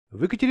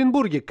В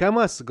Екатеринбурге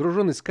КамАЗ,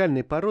 груженный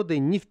скальной породой,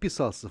 не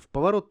вписался в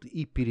поворот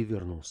и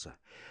перевернулся.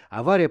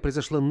 Авария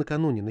произошла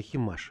накануне на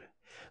Химаше.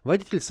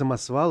 Водитель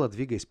самосвала,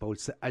 двигаясь по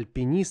улице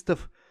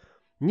Альпинистов,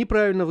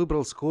 неправильно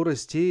выбрал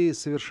скорость и,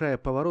 совершая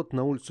поворот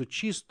на улицу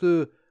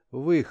Чистую,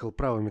 выехал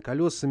правыми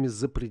колесами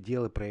за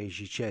пределы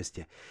проезжей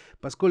части.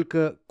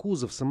 Поскольку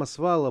кузов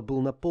самосвала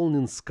был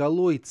наполнен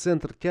скалой,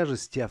 центр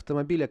тяжести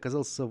автомобиля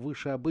оказался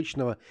выше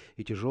обычного,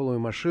 и тяжелую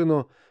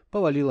машину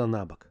повалило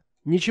на бок.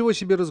 «Ничего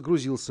себе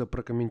разгрузился», —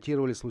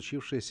 прокомментировали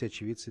случившиеся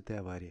очевидцы этой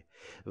аварии.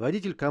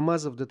 Водитель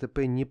КамАЗа в ДТП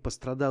не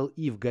пострадал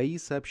и в ГАИ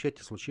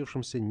сообщать о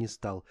случившемся не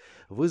стал,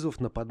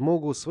 вызвав на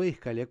подмогу своих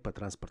коллег по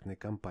транспортной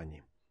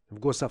компании. В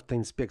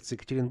госавтоинспекции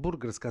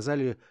Екатеринбурга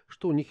рассказали,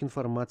 что у них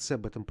информации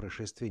об этом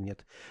происшествии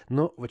нет,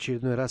 но в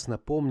очередной раз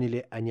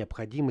напомнили о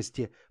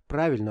необходимости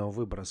правильного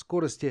выбора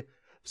скорости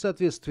в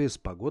соответствии с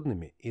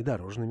погодными и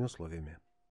дорожными условиями.